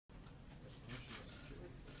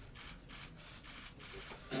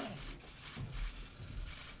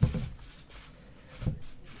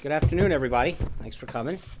Good afternoon, everybody. Thanks for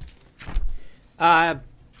coming.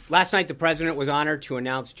 Last night, the president was honored to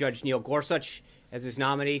announce Judge Neil Gorsuch as his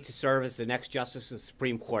nominee to serve as the next justice of the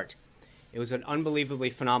Supreme Court. It was an unbelievably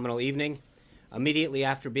phenomenal evening. Immediately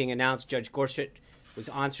after being announced, Judge Gorsuch was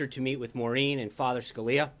honored to meet with Maureen and Father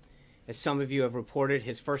Scalia. As some of you have reported,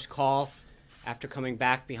 his first call after coming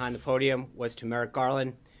back behind the podium was to Merrick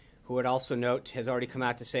Garland, who would also note has already come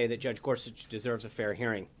out to say that Judge Gorsuch deserves a fair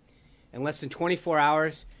hearing. In less than 24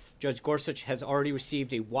 hours, Judge Gorsuch has already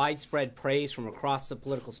received a widespread praise from across the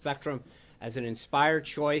political spectrum as an inspired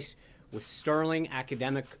choice with sterling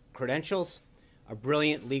academic credentials, a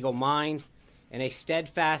brilliant legal mind, and a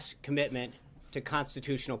steadfast commitment to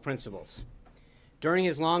constitutional principles. During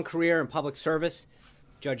his long career in public service,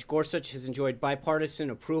 Judge Gorsuch has enjoyed bipartisan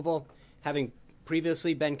approval, having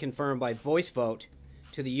previously been confirmed by voice vote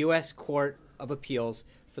to the U.S. Court of Appeals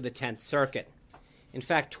for the 10th Circuit. In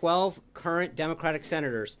fact, 12 current Democratic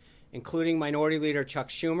senators, including Minority Leader Chuck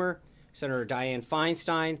Schumer, Senator Dianne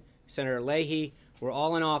Feinstein, Senator Leahy, were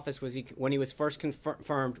all in office when he was first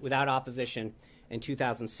confirmed without opposition in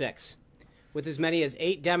 2006. With as many as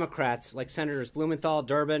 8 Democrats, like Senators Blumenthal,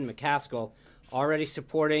 Durbin, McCaskill, already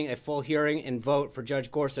supporting a full hearing and vote for Judge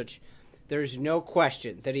Gorsuch, there is no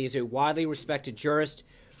question that he is a widely respected jurist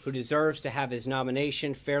who deserves to have his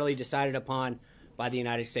nomination fairly decided upon by the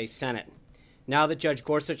United States Senate. Now that Judge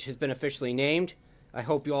Gorsuch has been officially named, I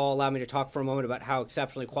hope you all allow me to talk for a moment about how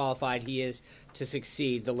exceptionally qualified he is to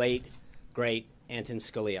succeed the late, great Anton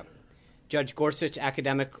Scalia. Judge Gorsuch's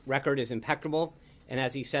academic record is impeccable, and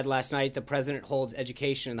as he said last night, the president holds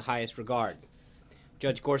education in the highest regard.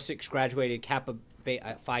 Judge Gorsuch graduated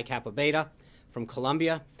Phi Kappa Beta from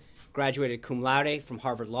Columbia, graduated cum laude from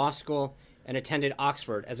Harvard Law School, and attended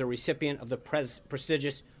Oxford as a recipient of the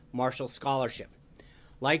prestigious Marshall Scholarship.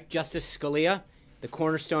 Like Justice Scalia, the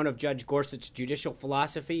cornerstone of Judge Gorsuch's judicial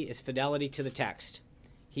philosophy is fidelity to the text.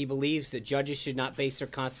 He believes that judges should not base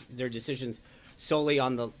their decisions solely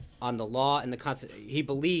on the law and the Constitution. He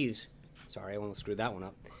believes, sorry, I almost screwed that one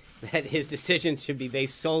up, that his decisions should be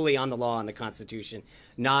based solely on the law and the Constitution,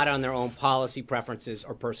 not on their own policy preferences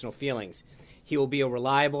or personal feelings. He will be a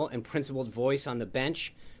reliable and principled voice on the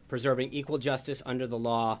bench, preserving equal justice under the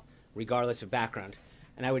law, regardless of background.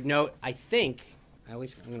 And I would note, I'm going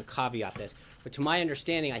to caveat this, but to my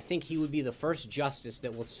understanding, I think he would be the first justice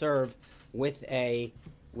that will serve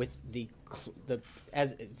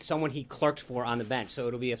as someone he clerked for on the bench. So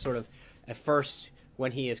it'll be a sort of a first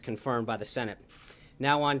when he is confirmed by the Senate.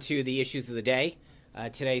 Now on to the issues of the day.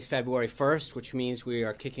 Today's February 1st, which means we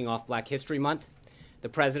are kicking off Black History Month. The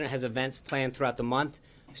president has events planned throughout the month,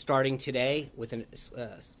 starting today with a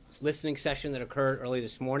listening session that occurred early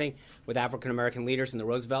this morning with African-American leaders in the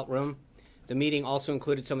Roosevelt Room. The meeting also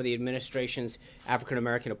included some of the administration's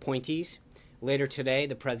African-American appointees. Later today,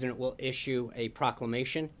 the president will issue a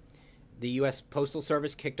proclamation. The U.S. Postal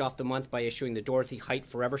Service kicked off the month by issuing the Dorothy Height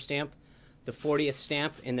Forever Stamp, the 40th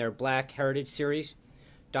stamp in their Black Heritage Series.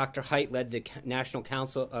 Dr. Height led the National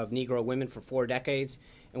Council of Negro Women for 4 decades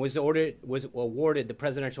and was awarded the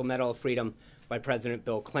Presidential Medal of Freedom by President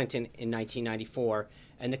Bill Clinton in 1994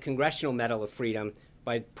 and the Congressional Medal of Freedom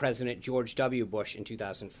by President George W. Bush in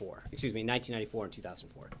 1994 and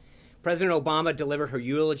 2004. President Obama delivered her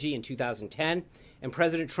eulogy in 2010, and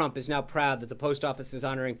President Trump is now proud that the post office is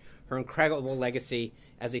honoring her incredible legacy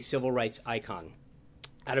as a civil rights icon.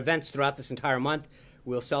 At events throughout this entire month,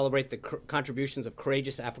 we'll celebrate the contributions of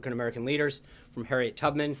courageous African-American leaders from Harriet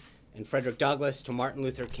Tubman and Frederick Douglass to Martin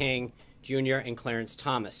Luther King Jr. and Clarence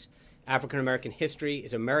Thomas. African-American history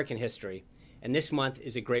is American history, and this month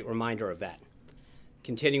is a great reminder of that.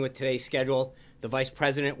 Continuing with today's schedule, the Vice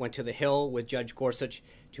President went to the Hill with Judge Gorsuch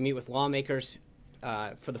to meet with lawmakers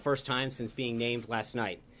for the first time since being named last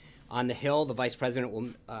night. On the Hill, the Vice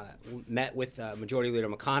President met with Majority Leader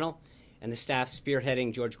McConnell, and the staff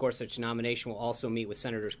spearheading Judge Gorsuch's nomination will also meet with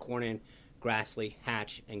Senators Cornyn, Grassley,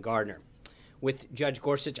 Hatch, and Gardner. With Judge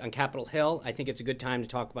Gorsuch on Capitol Hill, I think it's a good time to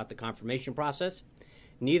talk about the confirmation process.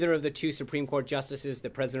 Neither of the 2 Supreme Court justices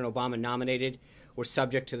that President Obama nominated were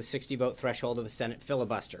subject to the 60-vote threshold of the Senate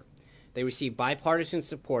filibuster. They received bipartisan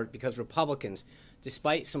support because Republicans,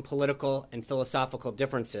 despite some political and philosophical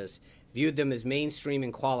differences, viewed them as mainstream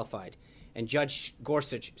and qualified, and Judge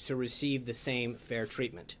Gorsuch should receive the same fair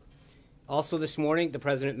treatment. Also this morning, the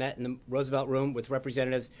president met in the Roosevelt Room with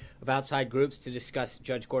representatives of outside groups to discuss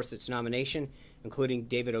Judge Gorsuch's nomination, including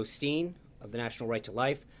David Osteen of the National Right to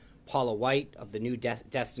Life, Paula White of the New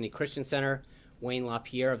Destiny Christian Center, Wayne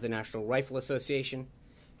LaPierre of the National Rifle Association,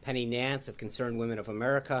 Penny Nance of Concerned Women of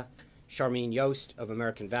America, Charmaine Yost of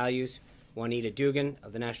American Values, Juanita Dugan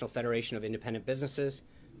of the National Federation of Independent Businesses,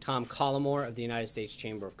 Tom Collimore of the United States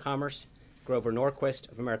Chamber of Commerce, Grover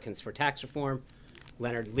Norquist of Americans for Tax Reform,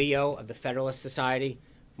 Leonard Leo of the Federalist Society,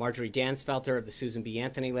 Marjorie Dansfelter of the Susan B.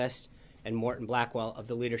 Anthony List, and Morton Blackwell of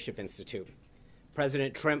the Leadership Institute.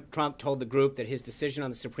 President Trump told the group that his decision on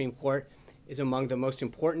the Supreme Court is among the most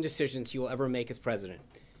important decisions he will ever make as president.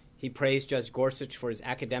 He praised Judge Gorsuch for his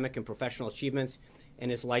academic and professional achievements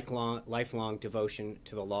and his lifelong devotion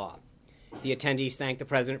to the law. The attendees thanked the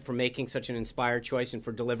president for making such an inspired choice and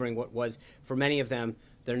for delivering what was, for many of them,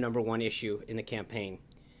 their #1 issue in the campaign.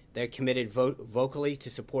 They committed vocally to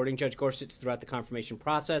supporting Judge Gorsuch throughout the confirmation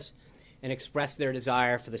process and expressed their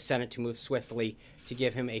desire for the Senate to move swiftly to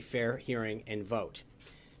give him a fair hearing and vote.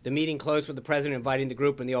 The meeting closed with the president inviting the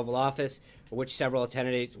group in the Oval Office, for which several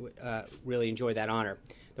attendees really enjoyed that honor.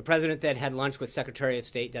 The president then had lunch with Secretary of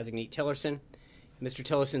State designate Tillerson. Mr.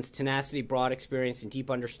 Tillerson's tenacity, broad experience, and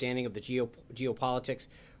deep understanding of the geopolitics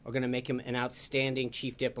are going to make him an outstanding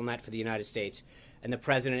chief diplomat for the United States, and the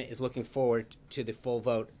president is looking forward to the full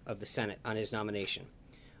vote of the Senate on his nomination.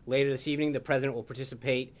 Later this evening, the president will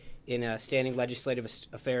participate in a standing legislative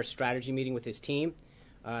affairs strategy meeting with his team,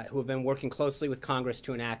 who have been working closely with Congress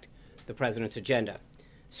to enact the president's agenda.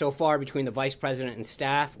 So far, between the vice president and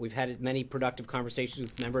staff, we've had many productive conversations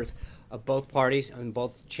with members of both parties and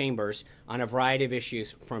both chambers on a variety of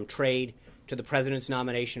issues, from trade to the president's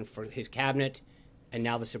nomination for his cabinet and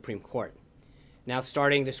now the Supreme Court. Now,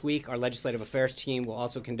 starting this week, our legislative affairs team will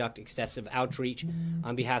also conduct extensive outreach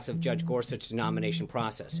on behalf of Judge Gorsuch's nomination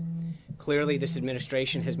process. Clearly, this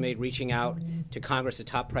administration has made reaching out to Congress a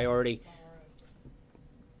top priority,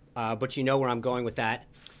 but you know where I'm going with that.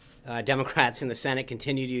 Democrats in the Senate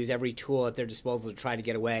continue to use every tool at their disposal to try to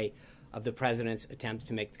get away of the president's attempts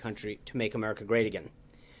to make America great again.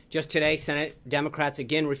 Just today, Senate Democrats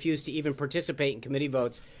again refused to even participate in committee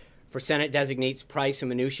votes for Senate designates Price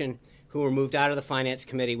and Mnuchin, who were moved out of the Finance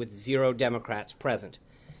Committee with 0 Democrats present.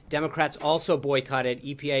 Democrats also boycotted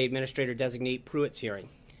EPA Administrator-designate Pruitt's hearing.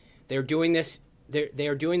 They are doing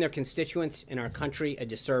their constituents in our country a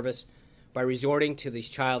disservice by resorting to these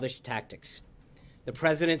childish tactics. The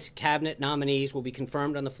president's cabinet nominees will be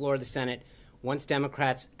confirmed on the floor of the Senate once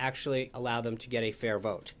Democrats actually allow them to get a fair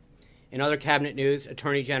vote. In other cabinet news,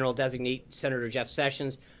 Attorney General designate Senator Jeff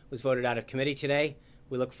Sessions was voted out of committee today.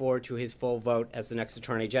 We look forward to his full vote as the next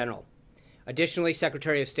Attorney General. Additionally,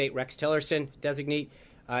 Secretary of State Rex Tillerson designate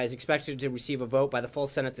is expected to receive a vote by the full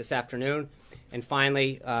Senate this afternoon. And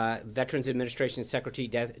finally, Veterans Administration Secretary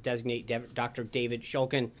designate Dr. David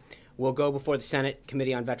Shulkin will go before the Senate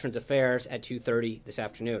Committee on Veterans Affairs at 2:30 this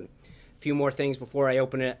afternoon. A few more things before I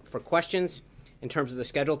open it for questions. In terms of the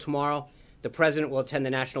schedule tomorrow, the president will attend the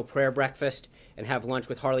National Prayer Breakfast and have lunch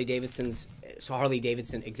with Harley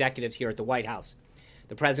Davidson executives here at the White House.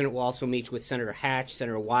 The president will also meet with Senator Hatch,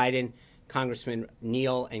 Senator Wyden, Congressman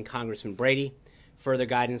Neal, and Congressman Brady. Further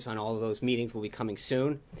guidance on all of those meetings will be coming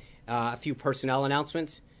soon. A few personnel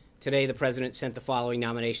announcements. Today, the president sent the following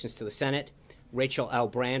nominations to the Senate: Rachel L.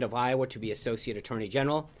 Brand of Iowa to be Associate Attorney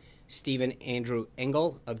General, Stephen Andrew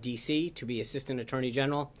Engel of D.C. to be Assistant Attorney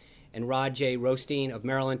General, and Rod J. Rothstein of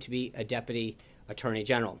Maryland to be a Deputy Attorney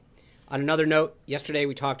General. On another note, yesterday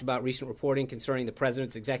we talked about recent reporting concerning the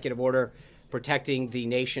president's executive order protecting the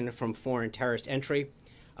nation from foreign terrorist entry.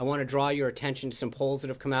 I want to draw your attention to some polls that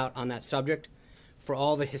have come out on that subject. For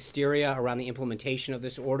all the hysteria around the implementation of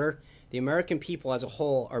this order, the American people as a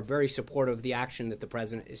whole are very supportive of the action that the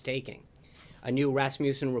president is taking. A new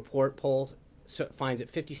Rasmussen report poll finds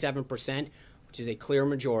that 57%, which is a clear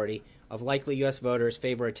majority, of likely U.S. voters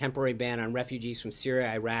favor a temporary ban on refugees from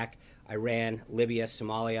Syria, Iraq, Iran, Libya,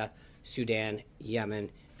 Somalia, Sudan,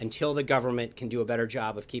 Yemen, until the government can do a better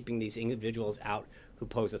job of keeping these individuals out who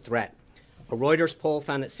pose a threat. A Reuters poll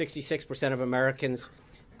found that 66% of Americans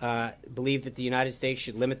believe that the United States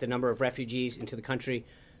should limit the number of refugees into the country,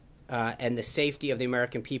 and the safety of the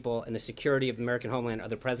American people and the security of the American homeland are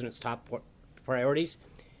the president's top priorities.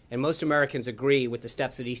 And most Americans agree with the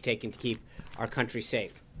steps that he's taken to keep our country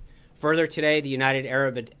safe. Further today, the United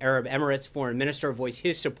Arab Emirates foreign minister voiced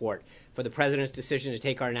his support for the president's decision to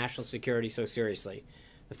take our national security so seriously.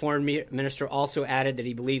 The foreign minister also added that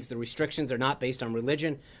he believes the restrictions are not based on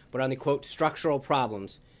religion, but on the, quote, structural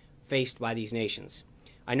problems faced by these nations.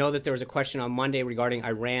 I know that there was a question on Monday regarding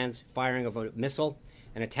Iran's firing of a missile,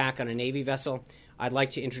 an attack on a Navy vessel. I'd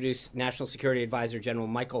like to introduce National Security Advisor General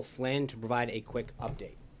Michael Flynn to provide a quick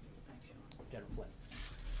update. General Flynn.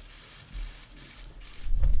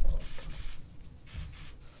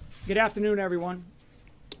 Good afternoon, everyone.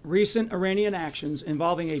 Recent Iranian actions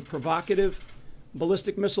involving a provocative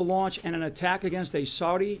ballistic missile launch and an attack against a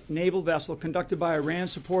Saudi naval vessel conducted by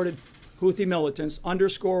Iran-supported Houthi militants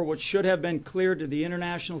underscore what should have been clear to the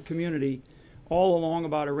international community all along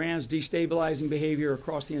about Iran's destabilizing behavior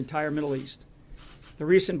across the entire Middle East. The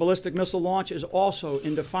recent ballistic missile launch is also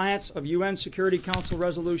in defiance of UN Security Council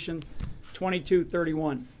Resolution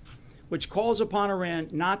 2231, which calls upon Iran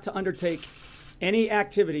not to undertake any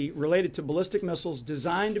activity related to ballistic missiles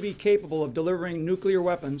designed to be capable of delivering nuclear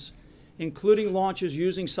weapons, including launches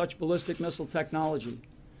using such ballistic missile technology.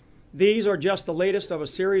 These are just the latest of a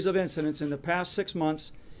series of incidents in the past 6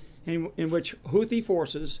 months in which Houthi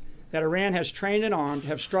forces that Iran has trained and armed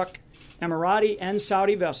have struck Emirati and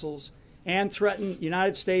Saudi vessels and threatened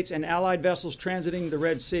United States and allied vessels transiting the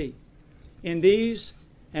Red Sea. In these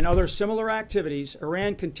and other similar activities,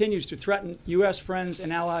 Iran continues to threaten U.S. friends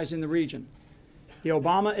and allies in the region. The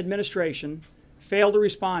Obama administration failed to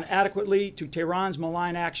respond adequately to Tehran's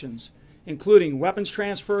malign actions, including weapons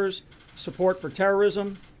transfers, support for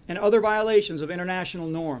terrorism, and other violations of international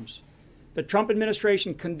norms. The Trump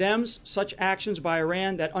administration condemns such actions by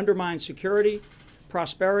Iran that undermine security,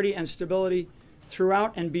 prosperity, and stability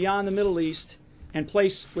throughout and beyond the Middle East, and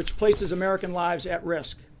which places American lives at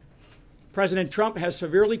risk. President Trump has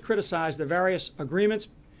severely criticized the various agreements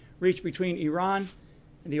reached between Iran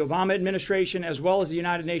and the Obama administration, as well as the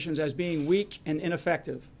United Nations, as being weak and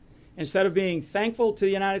ineffective. Instead of being thankful to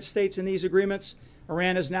the United States in these agreements,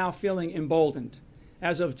 Iran is now feeling emboldened.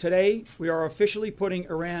 As of today, we are officially putting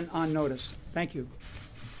Iran on notice. Thank you.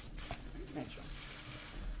 Thanks, John.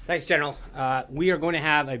 Thanks, General. We are going to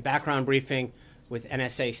have a background briefing with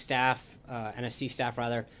NSC staff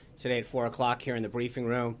today at 4 o'clock here in the briefing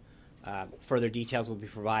room. Further details will be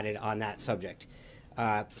provided on that subject.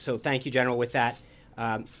 So thank you, General, with that.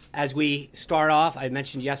 As we start off, I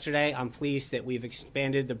mentioned yesterday, I'm pleased that we've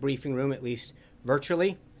expanded the briefing room, at least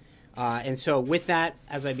virtually. And so with that,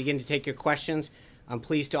 as I begin to take your questions, I'm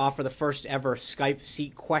pleased to offer the first ever Skype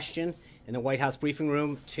seat question in the White House briefing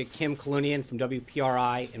room to Kim Kalunian from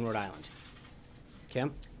WPRI in Rhode Island.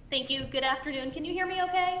 Kim? Thank you. Good afternoon. Can you hear me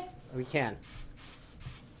okay? We can.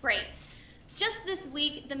 Great. Just this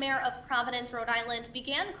week, the mayor of Providence, Rhode Island,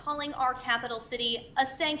 began calling our capital city a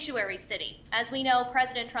sanctuary city. As we know,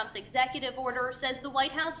 President Trump's executive order says the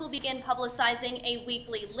White House will begin publicizing a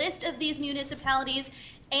weekly list of these municipalities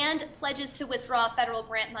and pledges to withdraw federal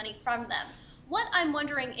grant money from them. What I'm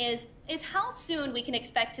wondering is how soon we can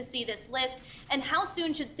expect to see this list, and how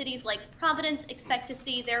soon should cities like Providence expect to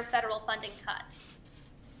see their federal funding cut?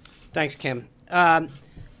 Thanks, Kim. I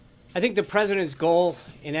think the president's goal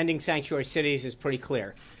in ending sanctuary cities is pretty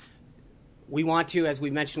clear. We want to, as we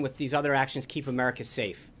mentioned with these other actions, keep America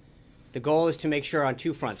safe. The goal is to make sure on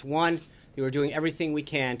two fronts. One, that we're doing everything we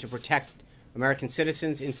can to protect American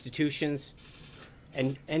citizens, institutions,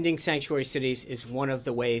 and ending sanctuary cities is one of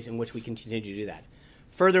the ways in which we continue to do that.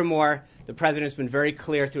 Furthermore, the president's been very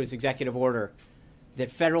clear through his executive order that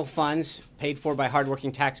federal funds paid for by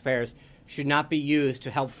hardworking taxpayers should not be used to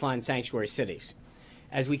help fund sanctuary cities.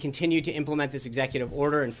 As we continue to implement this executive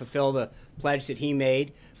order and fulfill the pledge that he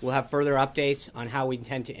made, we'll have further updates on how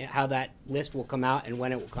that list will come out and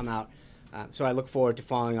when it will come out. So I look forward to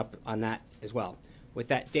following up on that as well. With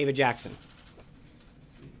that, David Jackson.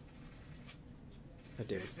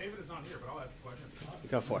 David is not here, but I'll ask a question.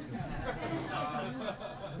 Go for it.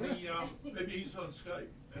 Maybe he's on Skype.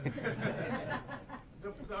 The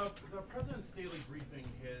president's daily briefing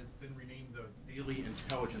has been renamed the Daily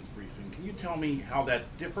Intelligence Briefing. Can you tell me how that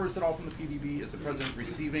differs at all from the PDB? Is the president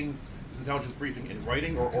receiving his intelligence briefing in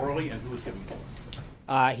writing or orally, and who is giving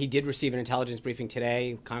it? He did receive an intelligence briefing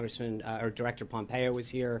today. Director Pompeo was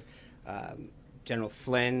here. General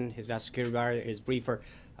Flynn, his national security advisor, his briefer.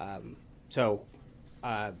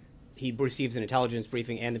 He receives an intelligence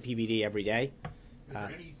briefing and the PBD every day. Is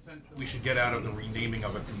there any sense that we should get out of the renaming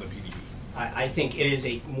of it from the PDB? I think it is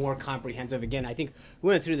a more comprehensive. Again, I think we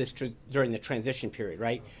went through this during the transition period,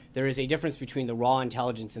 right? There is a difference between the raw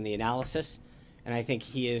intelligence and the analysis, and I think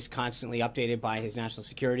he is constantly updated by his national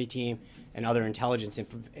security team and other intelligence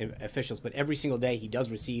officials. But every single day he does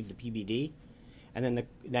receive the PBD, and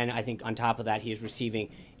then I think on top of that he is receiving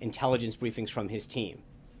intelligence briefings from his team.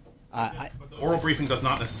 But the oral briefing does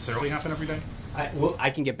not necessarily happen every day? I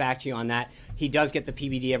can get back to you on that. He does get the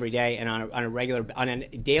PBD every day, and on a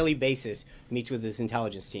daily basis, meets with his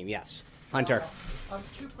intelligence team. Yes, Hunter.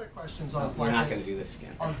 Two quick questions on We're not going to do this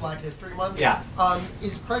again. On Black History Month. Yeah.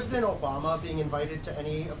 Is President Obama being invited to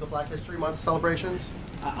any of the Black History Month celebrations?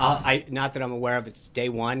 Not that I'm aware of. It's day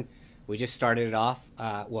one. We just started it off.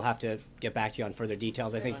 We'll have to get back to you on further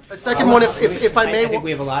details. I think. A second one, if I may. I think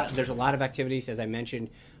we have a lot. There's a lot of activities, as I mentioned,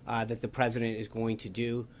 that the president is going to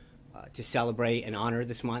do to celebrate and honor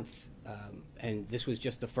this month, and this was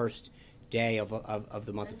just the first day of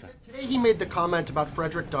the month of February. Today he made the comment about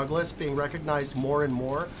Frederick Douglass being recognized more and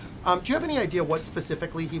more. Do you have any idea what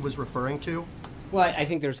specifically he was referring to? Well, I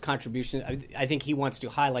think there's contributions. I think he wants to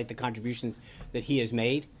highlight the contributions that he has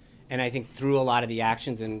made, and I think through a lot of the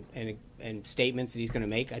actions and statements that he's going to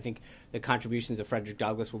make, I think the contributions of Frederick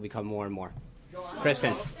Douglass will become more and more.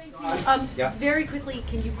 Kristen. Yeah. Very quickly,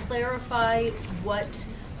 can you clarify what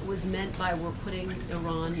was meant by we're putting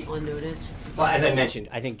Iran on notice? Well, as I mentioned,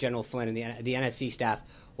 I think General Flynn and the NSC staff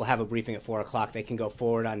will have a briefing at 4 o'clock. They can go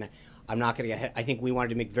forward on that. I'm not going to get ahead. I think we wanted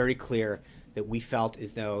to make very clear that we felt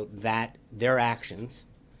as though that their actions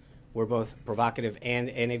were both provocative and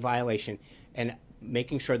a violation, and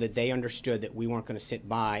making sure that they understood that we weren't going to sit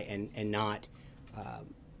by and not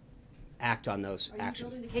act on those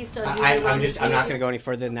actions. The case to I'm not going to go any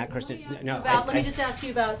further than that, Kristen. Let me just ask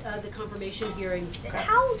you about the confirmation hearings. Okay.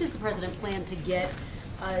 How does the president plan to get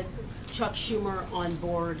Chuck Schumer on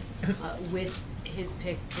board with his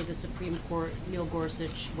pick for the Supreme Court, Neil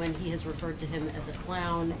Gorsuch, when he has referred to him as a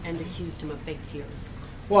clown and accused him of fake tears?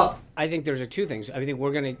 Well, I think there's two things. I think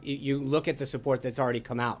we're going to, you look at the support that's already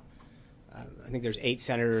come out. I think there's 8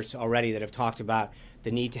 senators already that have talked about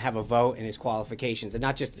the need to have a vote and his qualifications, and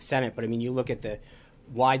not just the Senate, but I mean, you look at the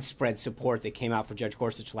widespread support that came out for Judge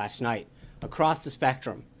Gorsuch last night across the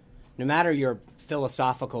spectrum. No matter your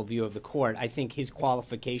philosophical view of the court, I think his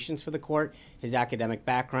qualifications for the court, his academic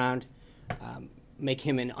background, make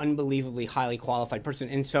him an unbelievably highly qualified person.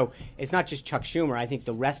 And so it's not just Chuck Schumer. I think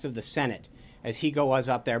the rest of the Senate, as he goes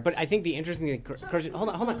up there. But I think the interesting thing, hold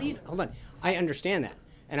on. I understand that.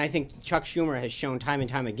 And I think Chuck Schumer has shown time and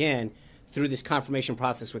time again through this confirmation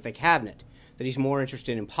process with the cabinet that he's more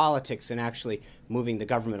interested in politics than actually moving the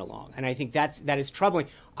government along. And I think that is troubling.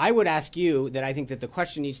 I would ask you that I think that the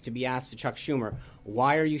question needs to be asked to Chuck Schumer,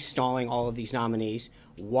 why are you stalling all of these nominees?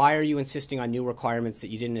 Why are you insisting on new requirements that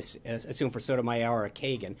you didn't assume for Sotomayor or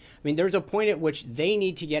Kagan? I mean, there's a point at which they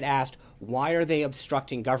need to get asked, why are they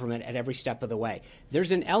obstructing government at every step of the way?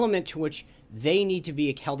 There's an element to which they need to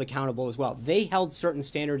be held accountable as well. They held certain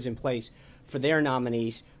standards in place for their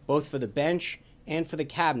nominees, both for the bench and for the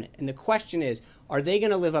cabinet. And the question is, are they going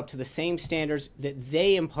to live up to the same standards that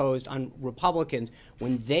they imposed on Republicans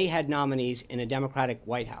when they had nominees in a Democratic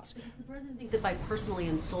White House? Does the president think that by personally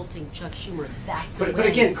insulting Chuck Schumer, that's but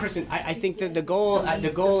again, Kristen, I think that the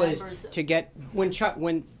goal is to get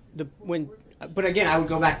but again, I would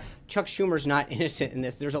go back. Chuck Schumer's not innocent in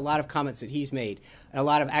this. There's a lot of comments that he's made, and a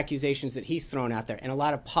lot of accusations that he's thrown out there, and a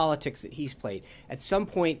lot of politics that he's played. At some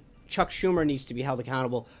point, Chuck Schumer needs to be held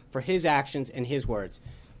accountable for his actions and his words.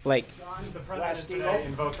 Blake. John, the president today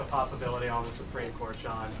invoked the possibility on the Supreme Court,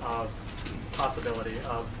 John, of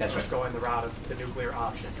going the route of the nuclear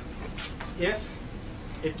option.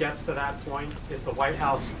 If it gets to that point, is the White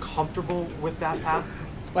House comfortable with that path?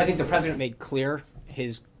 Well, I think the president made clear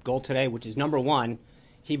his goal today, which is number one,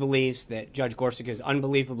 he believes that Judge Gorsuch is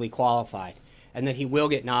unbelievably qualified and that he will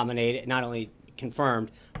get nominated, not only confirmed,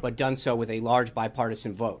 but done so with a large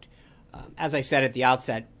bipartisan vote. As I said at the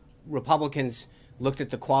outset, Republicans looked at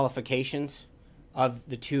the qualifications of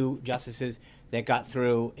the 2 justices that got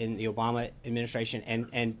through in the Obama administration,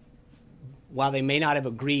 and while they may not have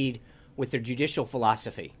agreed with their judicial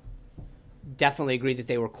philosophy, definitely agreed that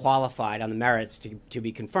they were qualified on the merits to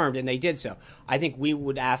be confirmed, and they did so. I think we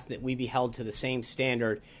would ask that we be held to the same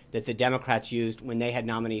standard that the Democrats used when they had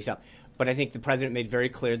nominees up. But I think the president made very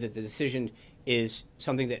clear that the decision is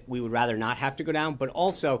something that we would rather not have to go down, but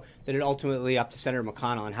also that it ultimately up to Senator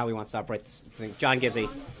McConnell on how he wants to operate this thing. John Gizzi.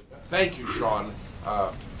 Thank you, Sean.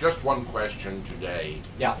 Just one question today.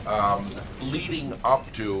 Yeah. Leading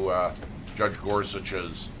up to Judge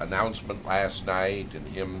Gorsuch's announcement last night and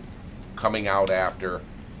him coming out after,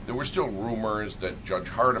 there were still rumors that Judge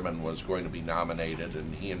Hardiman was going to be nominated,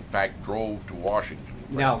 and he in fact drove to Washington.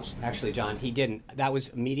 No, actually, John, he didn't. That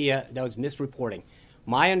was media, that was misreporting.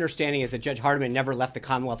 My understanding is that Judge Hardiman never left the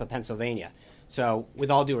Commonwealth of Pennsylvania. So,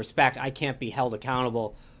 with all due respect, I can't be held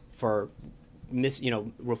accountable for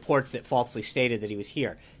reports that falsely stated that he was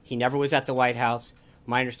here. He never was at the White House.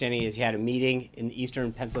 My understanding is he had a meeting in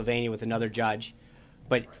eastern Pennsylvania with another judge.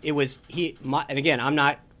 But it was and again,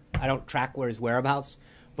 I don't track his whereabouts,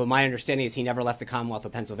 but my understanding is he never left the Commonwealth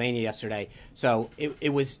of Pennsylvania yesterday. So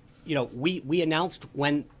it was, we announced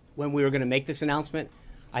when we were going to make this announcement.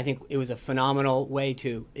 I think it was a phenomenal way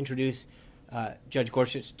to introduce Judge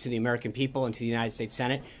Gorsuch to the American people and to the United States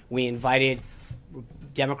Senate. We invited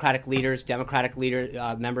Democratic members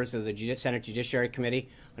of the Senate Judiciary Committee.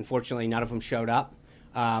 Unfortunately, none of them showed up.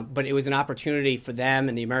 But it was an opportunity for them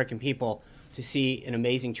and the American people to see an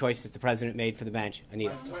amazing choice that the president made for the bench.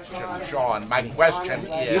 Anita. Sean, my question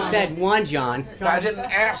is... You said one, John. I didn't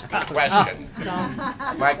ask the question.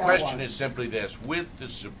 My question is simply this. With the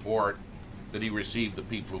support that he received, the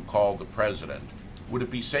people who called the president, would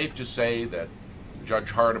it be safe to say that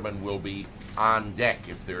Judge Hardiman will be on deck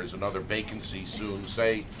if there is another vacancy soon,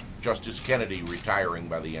 say Justice Kennedy retiring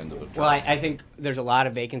by the end of the term? Well, I think there's a lot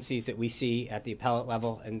of vacancies that we see at the appellate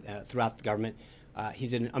level and throughout the government.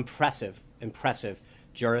 He's an impressive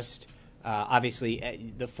jurist.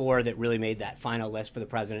 Obviously, the four that really made that final list for the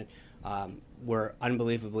president were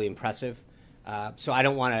unbelievably impressive. So I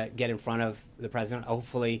don't want to get in front of the president.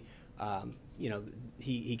 Hopefully,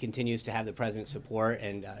 he continues to have the president's support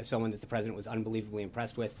and someone that the president was unbelievably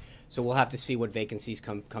impressed with. So we'll have to see what vacancies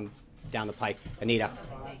come down the pike. Anita.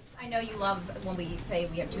 I know you love when we say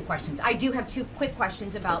we have two questions. I do have two quick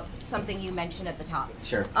questions about something you mentioned at the top.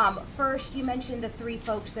 Sure. First, you mentioned the three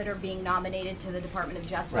folks that are being nominated to the Department of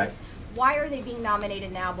Justice. Right. Why are they being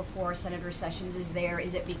nominated now before Senator Sessions is there?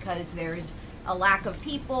 Is it because there's a lack of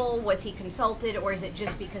people? Was he consulted? Or is it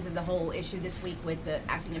just because of the whole issue this week with the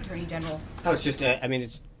acting attorney general? Oh, it's just,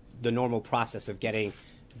 it's the normal process of getting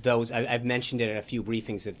those. I've mentioned it at a few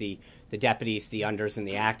briefings that the deputies, the unders, and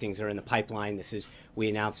the actings are in the pipeline. We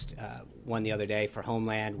announced one the other day for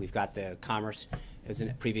Homeland. We've got the Commerce, as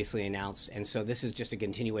previously announced, and so this is just a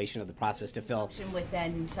continuation of the process to fill. With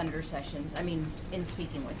then Senator Sessions, in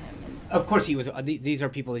speaking with him. Of course, he was. These are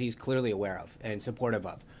people that he's clearly aware of and supportive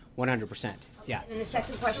of, 100%. Yeah. And the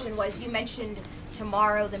second question was, you mentioned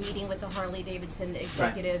tomorrow the meeting with the Harley-Davidson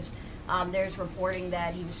executives. Right. There's reporting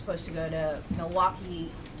that he was supposed to go to Milwaukee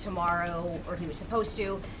tomorrow, or he was supposed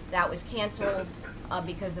to. That was canceled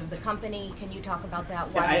because of the company. Can you talk about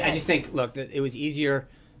that? Why I just think, look, that it was easier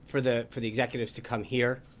for the executives to come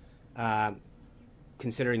here,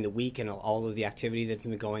 considering the week and all of the activity that's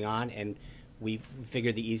been going on, and we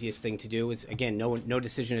figured the easiest thing to do is, again, no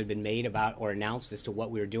decision had been made about or announced as to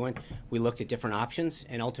what we were doing. We looked at different options,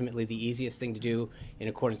 and ultimately the easiest thing to do in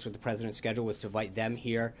accordance with the president's schedule was to invite them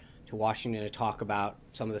here to Washington to talk about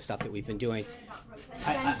some of the stuff that we've been doing.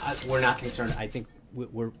 We're not concerned. I think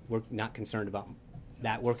we're not concerned about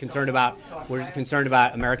that. We're concerned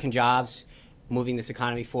about American jobs, moving this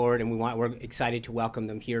economy forward, and we're excited to welcome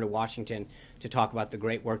them here to Washington to talk about the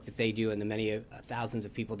great work that they do and the many thousands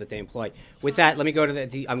of people that they employ. With that, let me go to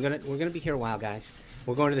we're gonna be here a while, guys.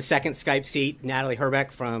 We're going to the second Skype seat. Natalie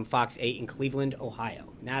Herbeck from Fox 8 in Cleveland,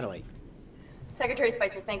 Ohio. Natalie. Secretary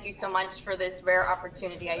Spicer, thank you so much for this rare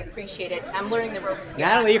opportunity. I appreciate it. I'm learning the ropes.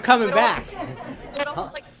 Natalie, you're coming back. I'd also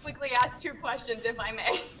like to quickly ask two questions, if I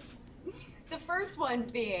may. The first one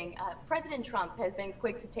being, President Trump has been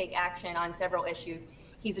quick to take action on several issues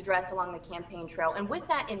he's addressed along the campaign trail. And with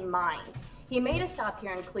that in mind, he made a stop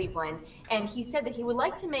here in Cleveland, and he said that he would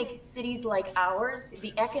like to make cities like ours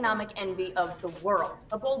the economic envy of the world.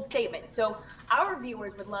 A bold statement. So our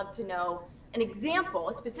viewers would love to know an example,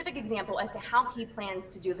 a specific example, as to how he plans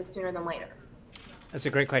to do this sooner than later. That's a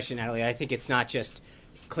great question, Natalie. I think it's not just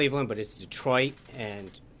Cleveland, but it's Detroit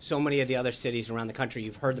and so many of the other cities around the country.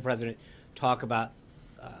 You've heard the president talk about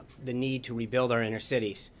the need to rebuild our inner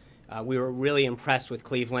cities. We were really impressed with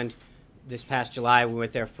Cleveland. This past July, we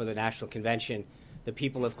went there for the national convention. The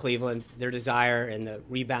people of Cleveland, their desire and the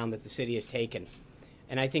rebound that the city has taken.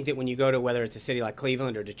 And I think that when you go to whether it's a city like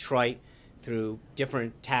Cleveland or Detroit, through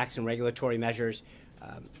different tax and regulatory measures,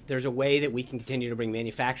 there's a way that we can continue to bring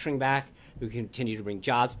manufacturing back, we can continue to bring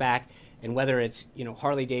jobs back, and whether it's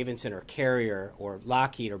Harley-Davidson or Carrier or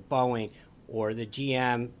Lockheed or Boeing or the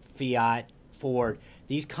GM, Fiat, Ford,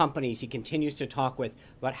 these companies he continues to talk with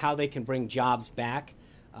about how they can bring jobs back,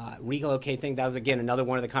 relocate things. That was, again, another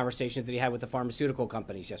one of the conversations that he had with the pharmaceutical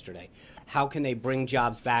companies yesterday. How can they bring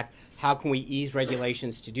jobs back? How can we ease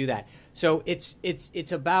regulations to do that? So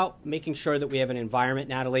it's about making sure that we have an environment,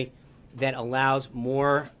 Natalie, that allows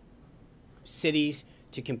more cities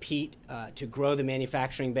to compete, to grow the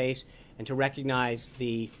manufacturing base, and to recognize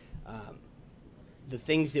the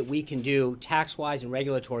things that we can do tax-wise and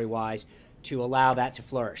regulatory-wise to allow that to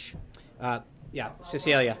flourish.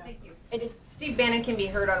 Cecilia. Thank you. And Steve Bannon can be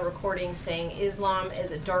heard on recording saying Islam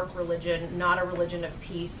is a dark religion, not a religion of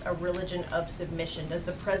peace, a religion of submission. Does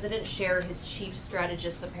the president share his chief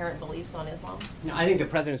strategist's apparent beliefs on Islam? No, I think the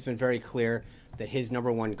president's been very clear that his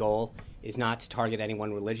number one goal is not to target any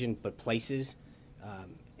one religion, but places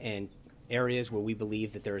and areas where we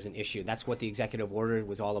believe that there is an issue. That's what the executive order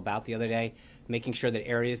was all about the other day, making sure that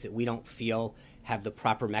areas that we don't feel have the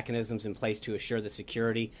proper mechanisms in place to assure the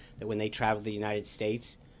security, that when they travel to the United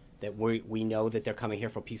States, that we know that they're coming here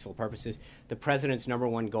for peaceful purposes. The president's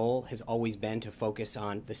 #1 goal has always been to focus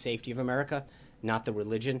on the safety of America, not the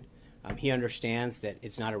religion. He understands that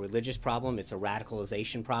it's not a religious problem, it's a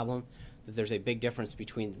radicalization problem, that there's a big difference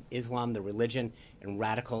between Islam, the religion, and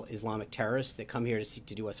radical Islamic terrorists that come here to seek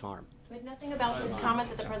to do us harm. But nothing about this comment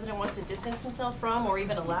that the president wants to distance himself from or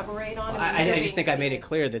even elaborate on? I just think I made it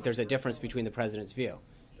clear that there's a difference between the president's view.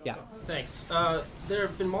 Yeah. Thanks. There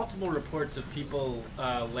have been multiple reports of people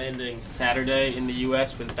landing Saturday in the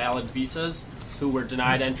U.S. with valid visas who were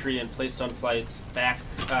denied entry and placed on flights back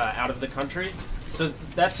out of the country. So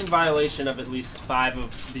that's in violation of at least 5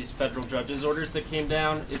 of these federal judges' orders that came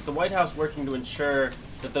down. Is the White House working to ensure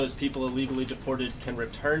that those people illegally deported can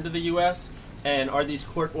return to the U.S.? And are these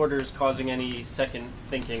court orders causing any second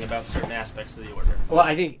thinking about certain aspects of the order? Well,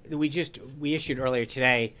 I think we issued earlier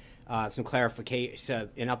today some clarification,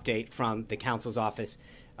 an update from the counsel's office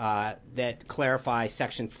that clarifies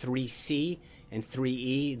Section 3C and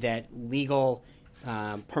 3E that legal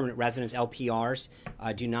permanent residents, LPRs,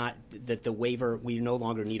 that the waiver, we no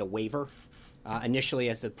longer need a waiver. Initially,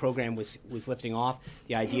 as the program was lifting off,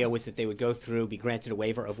 the idea was that they would go through, be granted a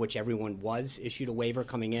waiver, of which everyone was issued a waiver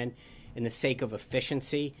coming in. In the sake of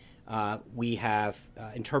efficiency, we have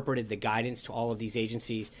interpreted the guidance to all of these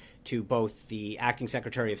agencies, to both the Acting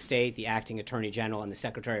Secretary of State, the Acting Attorney General, and the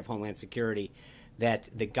Secretary of Homeland Security, that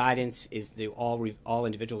the guidance is all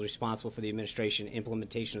individuals responsible for the administration and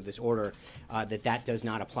implementation of this order, that does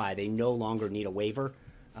not apply. They no longer need a waiver.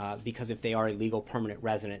 Because if they are a legal permanent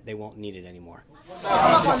resident, they won't need it anymore.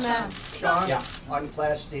 Sean, yeah. On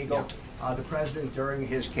Glass-Steagall, the president during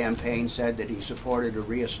his campaign said that he supported a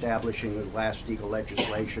reestablishing of the Glass-Steagall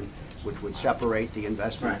legislation, which would separate the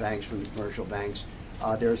investment banks from the commercial banks.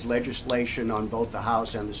 There's legislation on both the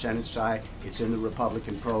House and the Senate side. It's in the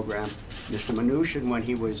Republican program. Mr. Mnuchin, when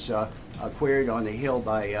he was queried on the Hill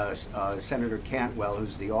by Senator Cantwell,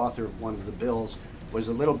 who's the author of one of the bills, was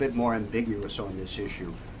a little bit more ambiguous on this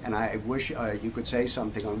issue, and I wish you could say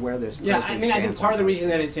something on where this. Yeah, I mean, I think part of the reason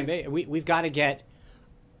that it's ambiguous, we've got to get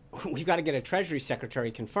a Treasury Secretary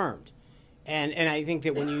confirmed, and I think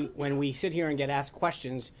that when we sit here and get asked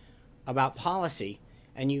questions about policy,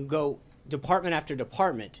 and you go department after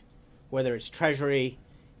department, whether it's Treasury,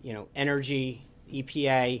 Energy,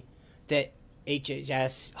 EPA, that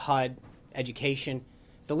HHS, HUD, Education,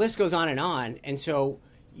 the list goes on, and so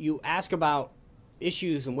you ask about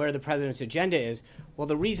issues and where the president's agenda is. Well,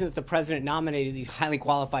 the reason that the president nominated these highly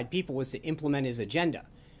qualified people was to implement his agenda,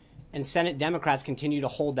 and Senate Democrats continue to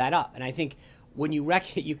hold that up. And I think when you're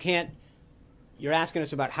asking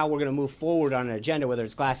us about how we're going to move forward on an agenda, whether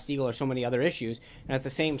it's Glass-Steagall or so many other issues, and at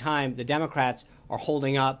the same time, the Democrats are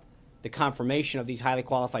holding up the confirmation of these highly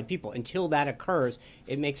qualified people. Until that occurs,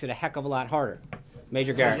 it makes it a heck of a lot harder.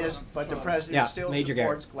 Major Garrett. But the president still Major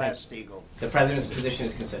supports Garrett. Glass-Steagall. The president's position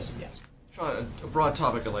is consistent, yes. Sean, a broad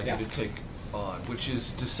topic I'd like you to take on, which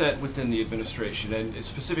is dissent within the administration, and it's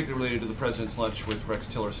specifically related to the president's lunch with Rex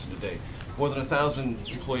Tillerson today. More than 1,000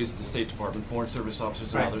 employees of the State Department, Foreign Service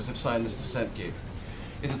officers, and others have signed this dissent gate.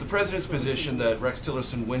 Is it the president's position that Rex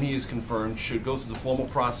Tillerson, when he is confirmed, should go through the formal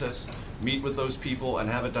process, meet with those people, and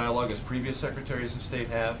have a dialogue as previous secretaries of state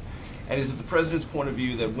have? And is it the president's point of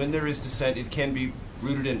view that when there is dissent, it can be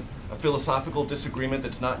rooted in a philosophical disagreement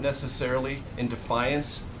that's not necessarily in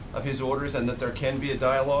defiance of his orders, and that there can be a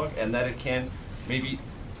dialogue, and that it can maybe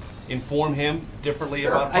inform him differently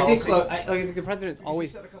about policy? I think the president's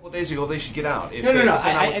always said a couple of days ago they should get out. No.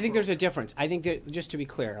 I think there's a difference. I think that, just to be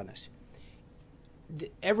clear on this,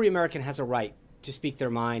 every American has a right to speak their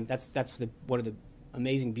mind. That's one of the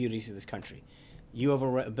amazing beauties of this country. You have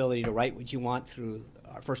an ability to write what you want through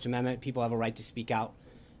our First Amendment. People have a right to speak out,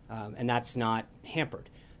 and that's not hampered.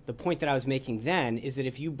 The point that I was making then is that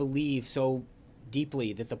if you believe so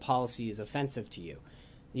deeply that the policy is offensive to you,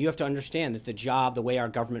 you have to understand that the way our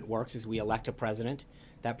government works is we elect a president.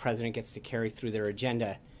 That president gets to carry through their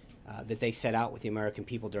agenda that they set out with the American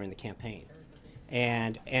people during the campaign.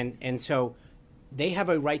 And so they have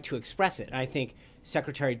a right to express it. And I think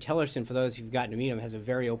Secretary Tillerson, for those who've gotten to meet him, has a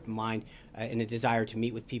very open mind and a desire to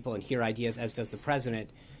meet with people and hear ideas, as does the president,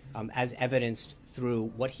 as evidenced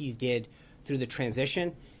through what he's did through the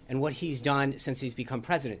transition and what he's done since he's become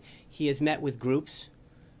president. He has met with groups,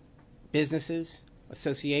 businesses,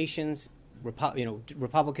 associations,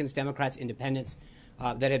 Republicans, Democrats, independents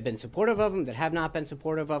that have been supportive of him, that have not been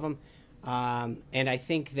supportive of him. And I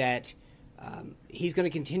think that he's going to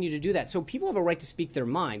continue to do that. So people have a right to speak their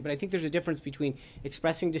mind, but I think there's a difference between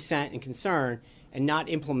expressing dissent and concern and not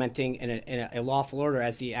implementing in a lawful order,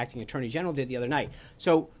 as the acting attorney general did the other night.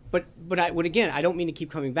 So, but I don't mean to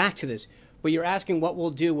keep coming back to this, But you're asking what we'll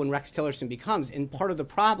do when Rex Tillerson becomes. And part of the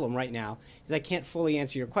problem right now is I can't fully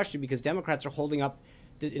answer your question because Democrats are holding up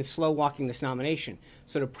and slow walking this nomination.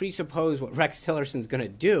 So to presuppose what Rex Tillerson's going to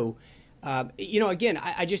do, again,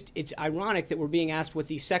 it's ironic that we're being asked what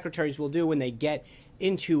these secretaries will do when they get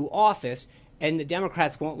into office, and the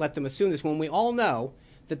Democrats won't let them assume this when we all know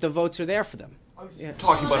that the votes are there for them.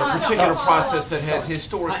 Talking about a particular process that has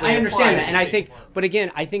historically I understand that, and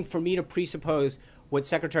I think for me to presuppose what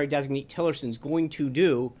Secretary-designate Tillerson's going to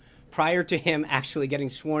do prior to him actually getting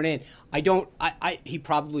sworn in, he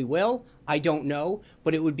probably will. I don't know,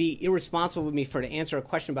 but it would be irresponsible of me to answer a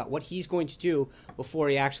question about what he's going to do before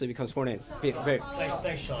he actually becomes sworn in.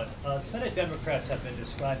 Thanks, Sean. Senate Democrats have been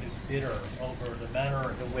described as bitter over the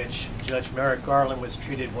manner in which Judge Merrick Garland was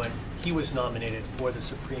treated when he was nominated for the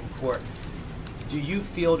Supreme Court. Do you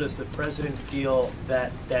feel, does the president feel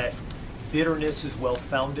that bitterness is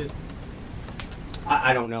well-founded?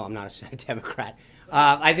 I don't know. I'm not a Senate Democrat.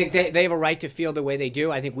 I think they have a right to feel the way they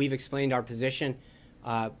do. I think we've explained our position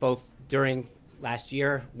both during last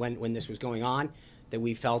year when this was going on, that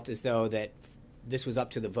we felt as though that this was up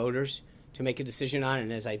to the voters to make a decision on.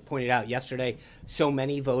 And as I pointed out yesterday, so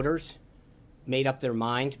many voters made up their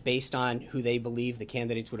mind based on who they believe the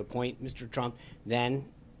candidates would appoint. Mr. Trump, then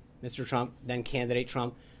candidate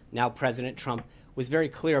Trump, now President Trump, was very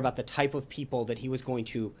clear about the type of people that he was going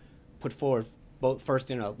to put forward, both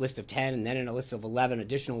first in a list of 10 and then in a list of 11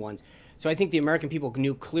 additional ones. So I think the American people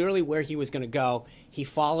knew clearly where he was going to go. He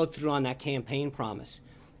followed through on that campaign promise.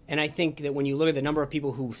 And I think that when you look at the number of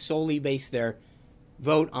people who solely base their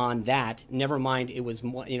vote on that, never mind it was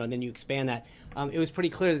more, then you expand that, it was pretty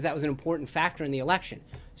clear that was an important factor in the election.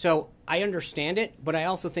 So I understand it, but I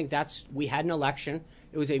also think we had an election.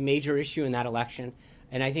 It was a major issue in that election.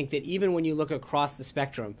 And I think that even when you look across the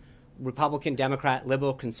spectrum, Republican, Democrat,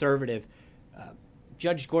 liberal, conservative,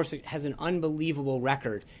 Judge Gorsuch has an unbelievable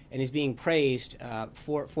record and is being praised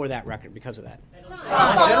for that record because of that.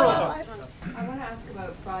 I want to ask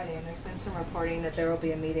about Friday, and there's been some reporting that there will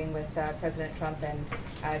be a meeting with President Trump and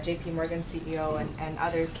JP Morgan CEO and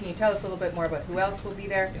others. Can you tell us a little bit more about who else will be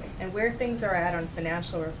there and where things are at on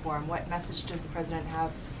financial reform? What message does the president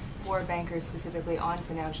have for bankers specifically on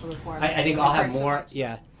financial reform? I think I'll have more,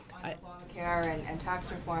 Obamacare and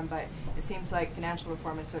tax reform, but it seems like financial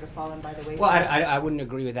reform has sort of fallen by the wayside. Well, I wouldn't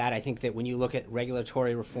agree with that. I think that when you look at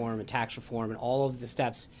regulatory reform and tax reform and all of the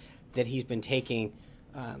steps that he's been taking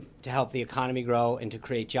to help the economy grow and to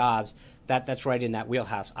create jobs, that's right in that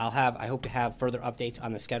wheelhouse. I hope to have further updates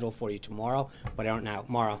on the schedule for you tomorrow, but I don't know.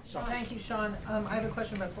 Tomorrow. Thank you, Sean. I have a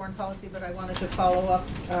question about foreign policy, but I wanted to follow up.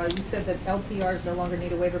 You said that LPRs no longer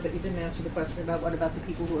need a waiver, but you didn't answer the question about what about the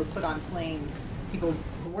people who were put on planes, people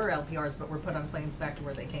who were LPRs but were put on planes back to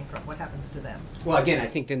where they came from. What happens to them? Well, again, I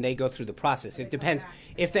think then they go through the process. It depends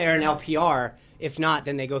if they are an LPR. If not,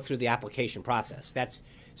 then they go through the application process.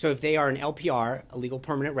 So if they are an LPR, a legal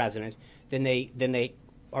permanent resident, then they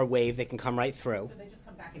are waived. They can come right through. So they just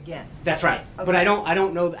come back again. That's right. Okay. But I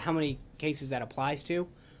don't know how many cases that applies to.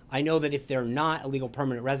 I know that if they're not a legal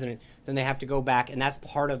permanent resident, then they have to go back, and that's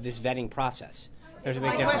part of this vetting process. There's a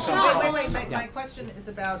big difference. My question is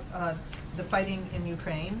about the fighting in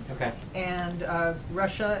Ukraine. Okay. And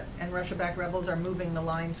Russia and Russia-backed rebels are moving the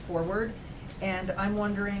lines forward. And I'm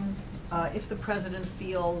wondering if the president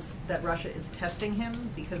feels that Russia is testing him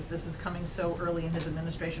because this is coming so early in his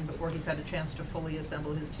administration before he's had a chance to fully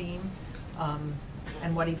assemble his team,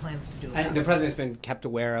 and what he plans to do about it. The president's been kept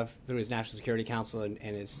aware of through his National Security Council and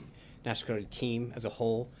his National Security team as a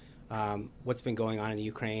whole what's been going on in the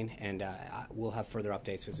Ukraine, and we'll have further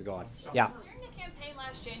updates as we go on. Yeah. During the campaign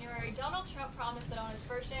last January, Donald Trump promised that on his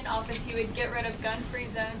first day in office he would get rid of gun-free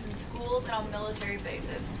zones in schools and on military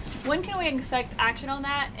bases. When can we expect action on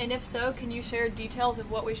that? And if so, can you share details of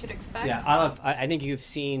what we should expect? Yeah, I think you've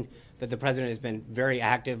seen that the president has been very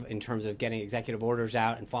active in terms of getting executive orders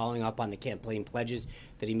out and following up on the campaign pledges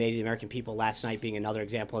that he made to the American people, last night being another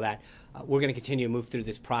example of that. We're going to continue to move through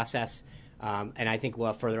this process. And I think we'll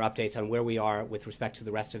have further updates on where we are with respect to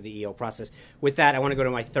the rest of the EO process. With that, I want to go to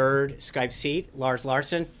my third Skype seat, Lars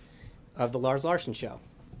Larson of The Lars Larson Show.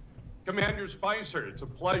 Commander Spicer, it's a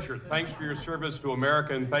pleasure. Thanks for your service to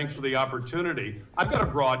America, and thanks for the opportunity. I've got a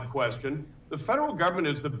broad question. The federal government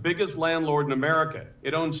is the biggest landlord in America.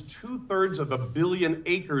 It owns 2/3 of 1 billion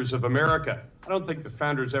acres of America. I don't think the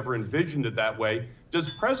founders ever envisioned it that way. Does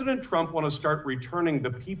President Trump want to start returning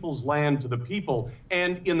the people's land to the people?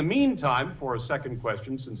 And in the meantime, for a second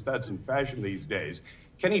question, since that's in fashion these days,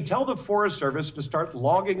 can he tell the Forest Service to start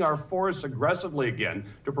logging our forests aggressively again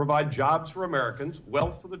to provide jobs for Americans,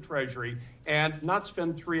 wealth for the Treasury, and not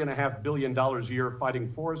spend $3.5 billion a year fighting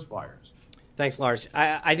forest fires? Thanks, Lars.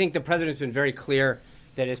 I think the president's been very clear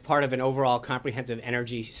that as part of an overall comprehensive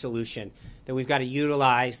energy solution, that we've got to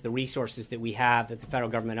utilize the resources that we have that the federal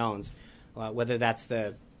government owns, whether that's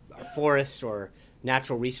the forests or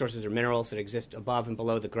natural resources or minerals that exist above and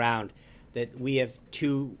below the ground, that we have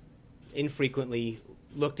too infrequently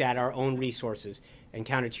looked at our own resources and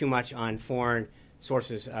counted too much on foreign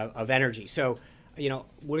sources of energy. So, you know,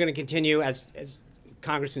 we're going to continue as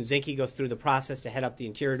Congressman Zinke goes through the process to head up the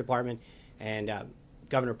Interior Department, and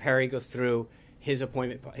Governor Perry goes through his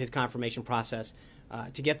appointment, his confirmation process,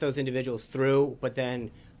 to get those individuals through, but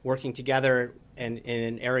then working together and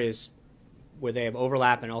in areas where they have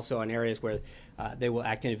overlap and also in areas where they will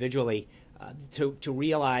act individually, to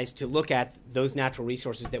realize, to look at those natural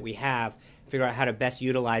resources that we have, figure out how to best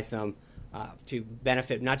utilize them to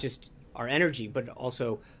benefit not just our energy, but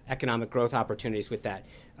also economic growth opportunities with that.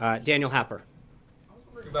 Daniel Happer.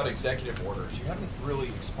 About executive orders. You haven't really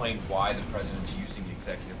explained why the president's using the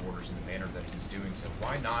executive orders in the manner that he's doing so.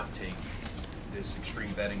 Why not take this extreme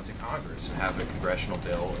vetting to Congress and have a congressional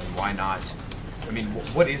bill, and why not? I mean,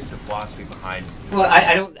 what is the philosophy behind? Well,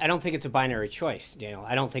 I don't think it's a binary choice, Daniel.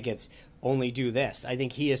 I don't think it's only do this. I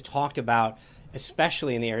think he has talked about,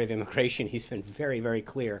 especially in the area of immigration, he's been very, very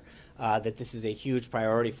clear that this is a huge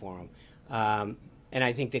priority for him. And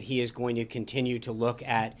I think that he is going to continue to look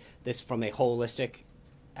at this from a holistic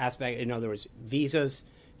aspect. In other words, visas,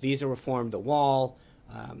 visa reform, the wall,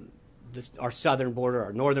 our southern border,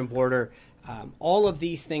 our northern border, all of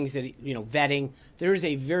these things that, you know, vetting. There is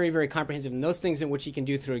a very, very comprehensive, and those things in which he can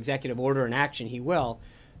do through executive order and action, he will.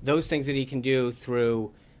 Those things that he can do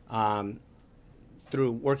through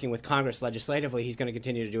working with Congress legislatively, he's going to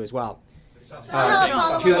continue to do as well.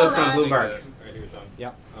 Tulip from Bloomberg. Right here, Sean.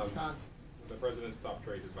 Yep. The president's top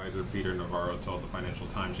trade advisor, Peter Navarro, told the Financial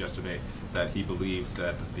Times yesterday that he believes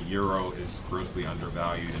that the euro is grossly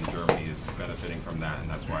undervalued and Germany is benefiting from that, and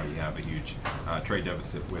that's why we have a huge trade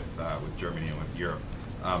deficit with Germany and with Europe.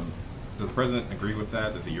 Does the president agree with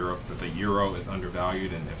that, that the euro is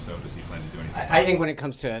undervalued, and if so, does he plan to do anything? I think when it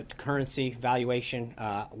comes to currency valuation,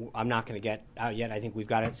 I'm not going to get out yet. I think we've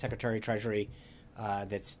got a Secretary of Treasury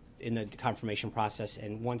that's in the confirmation process,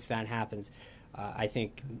 and once that happens, I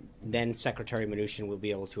think then Secretary Mnuchin will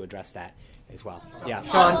be able to address that as well. Yeah.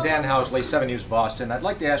 Sean, Dan Housley, 7 News Boston. I'd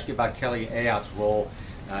like to ask you about Kelly Ayotte's role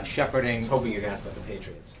shepherding. I was hoping you'd ask about the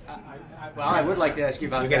Patriots. Well, I would like to ask you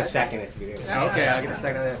about that. You get a second if you do. Okay, I'll get a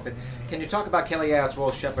second on that. But can you talk about Kelly Ayotte's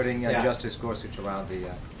role shepherding Justice Gorsuch around the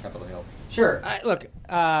Capitol Hill? Sure. Look,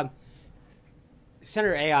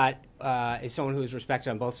 Senator Ayotte is someone who is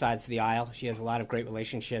respected on both sides of the aisle. She has a lot of great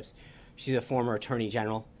relationships. She's a former attorney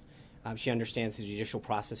general. She understands the judicial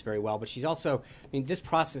process very well, but she's also, I mean, this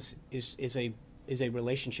process is a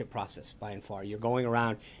relationship process by and far. You're going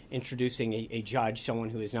around introducing a judge, someone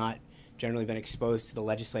who has not generally been exposed to the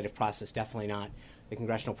legislative process, definitely not the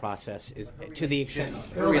congressional process, is to the extent.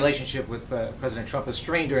 Her relationship with President Trump was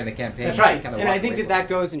strained during the campaign. That's right, and I think that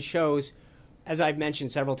goes and shows, as I've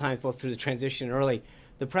mentioned several times, both through the transition and early,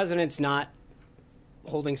 the president's not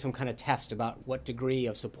holding some kind of test about what degree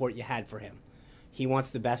of support you had for him. He wants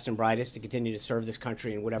the best and brightest to continue to serve this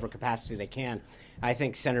country in whatever capacity they can. I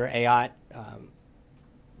think Senator Ayotte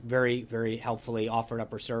very, very helpfully offered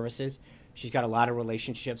up her services. She's got a lot of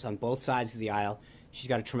relationships on both sides of the aisle. She's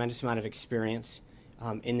got a tremendous amount of experience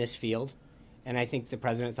in this field. And I think the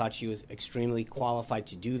president thought she was extremely qualified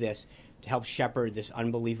to do this, to help shepherd this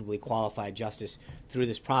unbelievably qualified justice through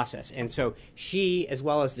this process. And so she, as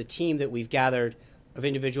well as the team that we've gathered of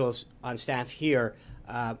individuals on staff here,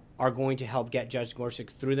 are going to help get Judge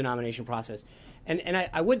Gorsuch through the nomination process. And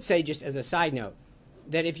I would say, just as a side note,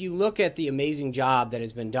 that if you look at the amazing job that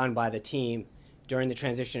has been done by the team during the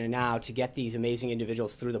transition and now to get these amazing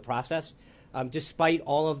individuals through the process, despite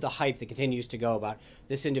all of the hype that continues to go about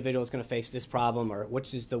this individual is going to face this problem or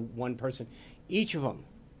which is the one person, each of them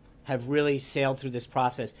have really sailed through this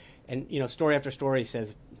process. And, you know, story after story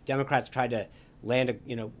says Democrats tried to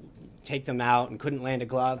take them out and couldn't land a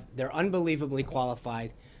glove. They're unbelievably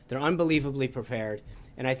qualified. They're unbelievably prepared.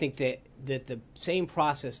 And I think that the same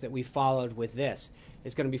process that we followed with this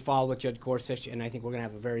is going to be followed with Judge Gorsuch, and I think we're going to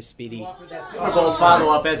have a very speedy Super Bowl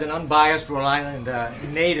follow-up. As an unbiased Rhode Island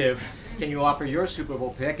native, can you offer your Super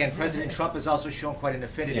Bowl pick? And President Trump has also shown quite an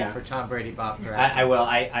affinity for Tom Brady, Bob Kraft. I will.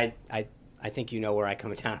 I think you know where I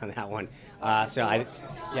come down on that one. Thanks,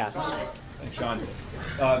 Sean.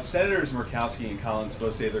 Senators Murkowski and Collins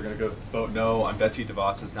both say they're going to go vote no on Betsy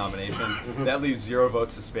DeVos's nomination. That leaves 0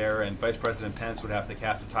 votes to spare, and Vice President Pence would have to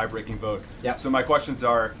cast a tie-breaking vote. Yep. So my questions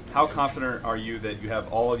are, how confident are you that you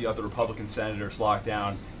have all of the other Republican senators locked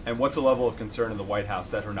down, and what's the level of concern in the White House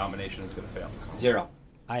that her nomination is going to fail? 0.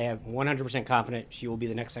 I am 100% confident she will be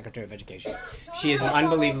the next Secretary of Education. She is an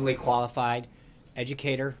unbelievably qualified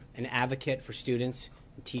educator, an advocate for students,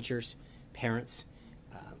 teachers, parents.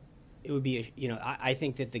 It would be, I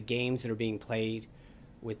think that the games that are being played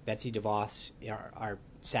with Betsy DeVos are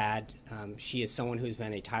sad. She is someone who has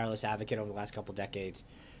been a tireless advocate over the last couple decades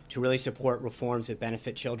to really support reforms that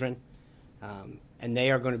benefit children. And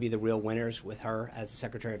they are going to be the real winners with her as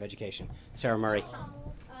Secretary of Education. Sarah Murray.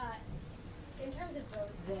 In terms of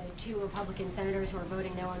the two Republican senators who are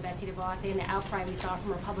voting no on Betsy DeVos and the outcry we saw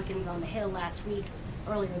from Republicans on the Hill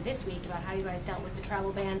earlier this week about how you guys dealt with the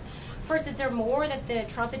travel ban. First, is there more that the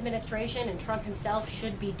Trump administration and Trump himself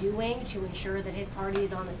should be doing to ensure that his party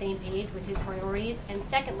is on the same page with his priorities? And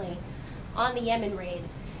secondly, on the Yemen raid,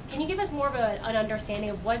 can you give us more of an understanding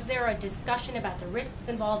of, was there a discussion about the risks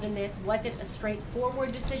involved in this? Was it a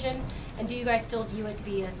straightforward decision? And do you guys still view it to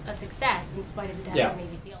be a success in spite of the death of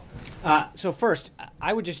Navy SEAL? So first,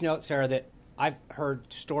 I would just note, Sarah, that I've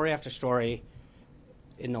heard story after story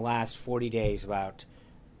in the last 40 days about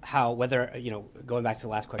how, whether, going back to the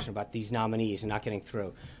last question about these nominees and not getting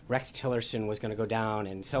through, Rex Tillerson was going to go down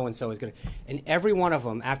and so-and-so was going to, and every one of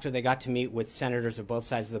them, after they got to meet with senators of both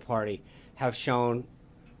sides of the party, have shown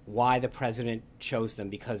why the president chose them,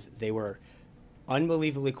 because they were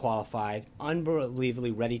unbelievably qualified, unbelievably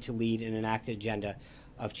ready to lead and enact an agenda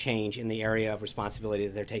of change in the area of responsibility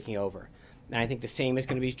that they're taking over. And I think the same is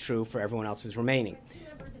going to be true for everyone else who's remaining. Two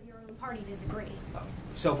members of your own party disagree.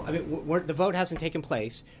 So, I mean, the vote hasn't taken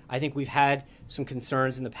place. I think we've had some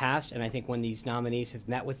concerns in the past, and I think when these nominees have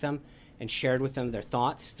met with them and shared with them their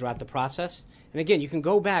thoughts throughout the process, and again, you can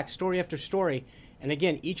go back story after story, and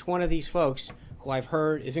again, each one of these folks who I've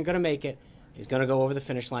heard isn't going to make it is going to go over the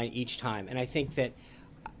finish line each time. And I think that,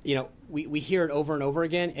 we hear it over and over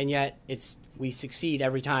again, and yet we succeed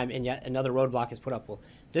every time, and yet another roadblock is put up. Well,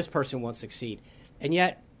 this person won't succeed. And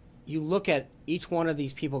yet, you look at each one of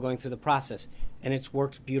these people going through the process, and it's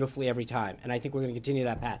worked beautifully every time. And I think we're going to continue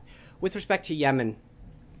that path. With respect to Yemen,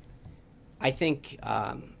 I think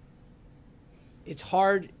it's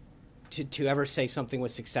hard to ever say something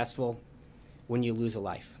was successful when you lose a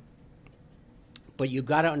life. But you've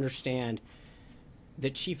got to understand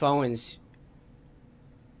that Chief Owens,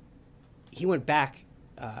 he went back,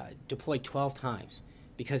 deployed 12 times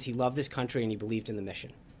because he loved this country and he believed in the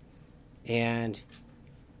mission. And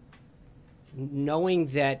knowing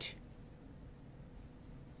that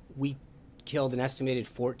we killed an estimated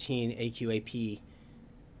 14 AQAP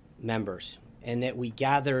members and that we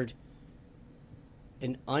gathered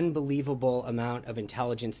an unbelievable amount of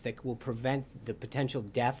intelligence that will prevent the potential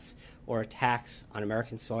deaths or attacks on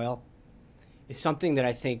American soil is something that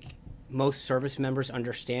I think most service members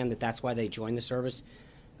understand, that that's why they join the service.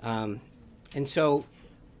 And so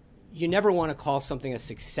you never want to call something a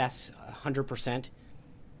success 100%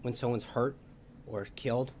 when someone's hurt or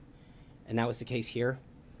killed, and that was the case here.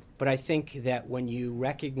 But I think that when you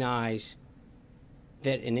recognize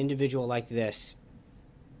that an individual like this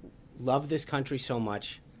loved this country so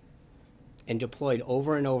much and deployed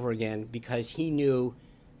over and over again because he knew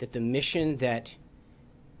that the mission that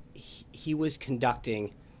he was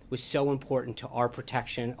conducting was so important to our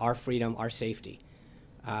protection, our freedom, our safety.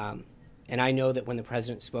 And I know that when the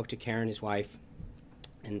president spoke to Karen, his wife,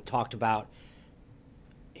 and talked about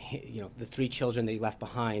the 3 children that he left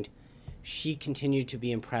behind, she continued to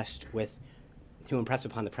be impress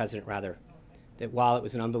upon the president, rather, that while it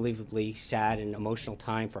was an unbelievably sad and emotional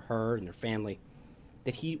time for her and her family,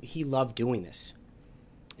 that he loved doing this.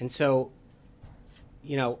 And so,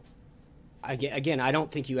 again, I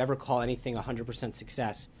don't think you ever call anything 100%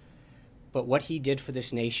 success, but what he did for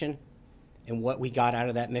this nation and what we got out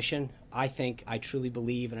of that mission, I truly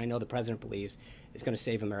believe, and I know the president believes, is going to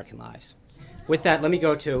save American lives. With that, let me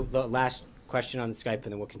go to the last question on the Skype,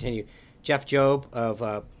 and then we'll continue. Jeff Job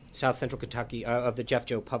of South Central Kentucky, of the Jeff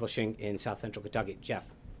Job Publishing in South Central Kentucky. Jeff.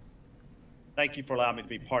 Thank you for allowing me to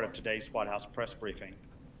be part of today's White House press briefing.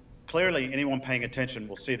 Clearly, anyone paying attention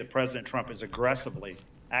will see that President Trump is aggressively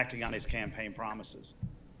acting on his campaign promises.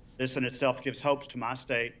 This in itself gives hopes to my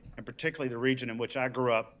state, and particularly the region in which I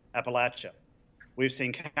grew up, Appalachia. We've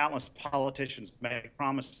seen countless politicians make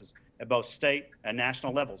promises at both state and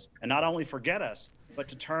national levels, and not only forget us, but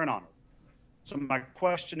to turn on it. So my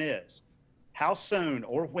question is, how soon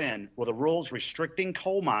or when will the rules restricting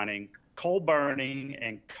coal mining, coal burning,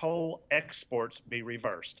 and coal exports be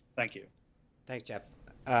reversed? Thank you. Thanks, Jeff.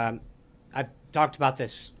 I've talked about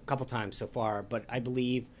this a couple times so far, but I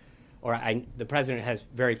believe, the president has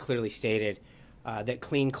very clearly stated that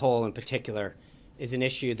clean coal in particular is an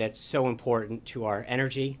issue that's so important to our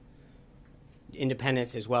energy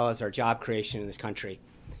independence as well as our job creation in this country.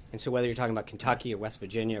 And so whether you're talking about Kentucky or West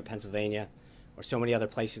Virginia or Pennsylvania or so many other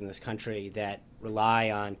places in this country that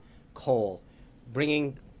rely on coal,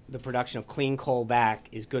 bringing the production of clean coal back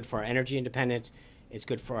is good for our energy independence, it's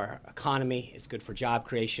good for our economy, it's good for job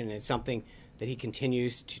creation, and it's something that he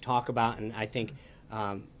continues to talk about. And I think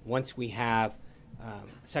once we have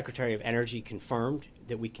Secretary of Energy confirmed,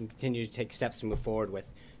 that we can continue to take steps to move forward with.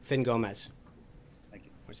 Finn Gomez. Thank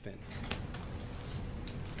you. Where's Finn?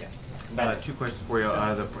 Two questions for you.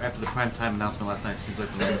 After the prime time announcement last night, it seems like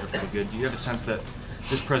the numbers are pretty good. Do you have a sense that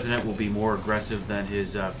this president will be more aggressive than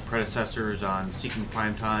his predecessors on seeking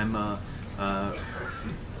prime time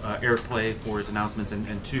airplay for his announcements?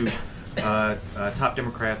 And two, top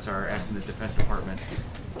Democrats are asking the Defense Department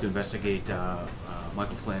to investigate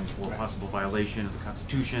Michael Flynn for possible violation of the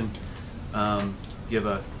Constitution.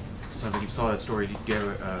 Sounds like you saw that story. Do you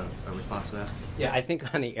have a response to that? Yeah, I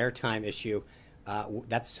think on the airtime issue,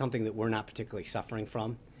 that's something that we're not particularly suffering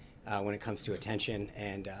from when it comes to attention.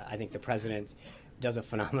 And I think the president does a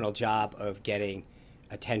phenomenal job of getting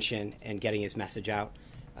attention and getting his message out.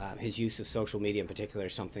 His use of social media in particular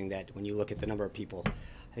is something that when you look at the number of people,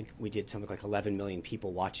 I think we did something like 11 million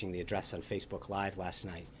people watching the address on Facebook Live last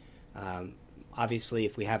night. Obviously,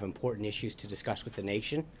 if we have important issues to discuss with the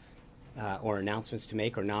nation or announcements to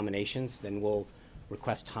make or nominations, then we'll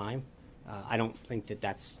request time. I don't think that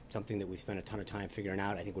that's something that we've spent a ton of time figuring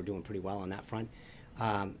out. I think we're doing pretty well on that front.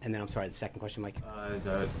 And then, I'm sorry, the second question, Mike?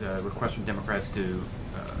 The request from Democrats to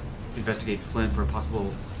investigate Flynn for a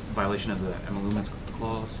possible violation of the emoluments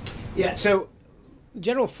clause. Yeah, so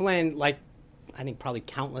General Flynn, like I think probably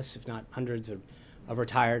countless, if not hundreds of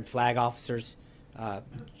retired flag officers,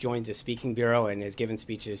 joins a speaking bureau and has given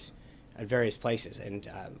speeches at various places. And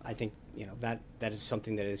I think that is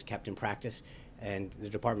something that is kept in practice. And the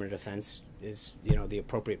Department of Defense is, the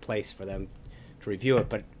appropriate place for them to review it.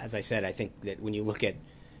 But as I said, I think that when you look at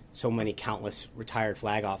so many countless retired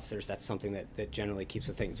flag officers, that's something that generally keeps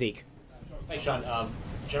the thing. Zeke. Hey, Sean.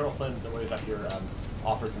 General Flynn, the way about your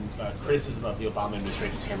offers and criticism of the Obama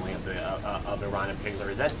administration's handling of Iran in particular,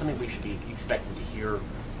 is that something we should be expecting to hear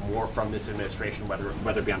more from this administration,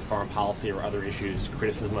 whether it be on foreign policy or other issues,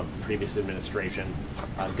 criticism of the previous administration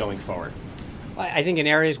going forward? I think in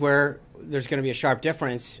areas where there's going to be a sharp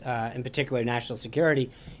difference, in particular national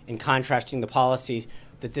security, in contrasting the policies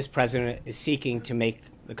that this president is seeking to make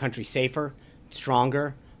the country safer,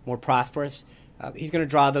 stronger, more prosperous. He's going to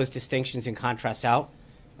draw those distinctions and contrasts out.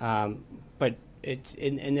 But it's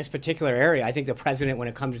in this particular area, I think the president, when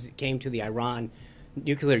it came to the Iran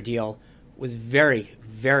nuclear deal, was very,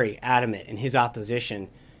 very adamant in his opposition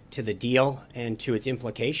to the deal and to its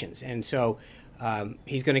implications. And so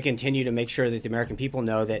he's going to continue to make sure that the American people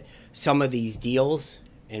know that some of these deals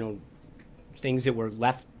and things that were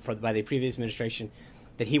left by the previous administration,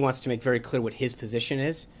 that he wants to make very clear what his position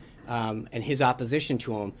is and his opposition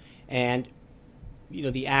to them. And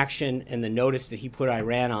the action and the notice that he put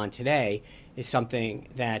Iran on today is something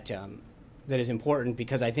that is important,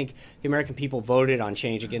 because I think the American people voted on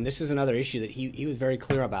change. Again, this is another issue that he was very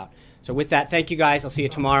clear about. So with that, thank you guys. I'll see you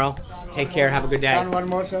tomorrow. Take care. Have a good day. One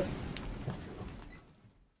more, sir.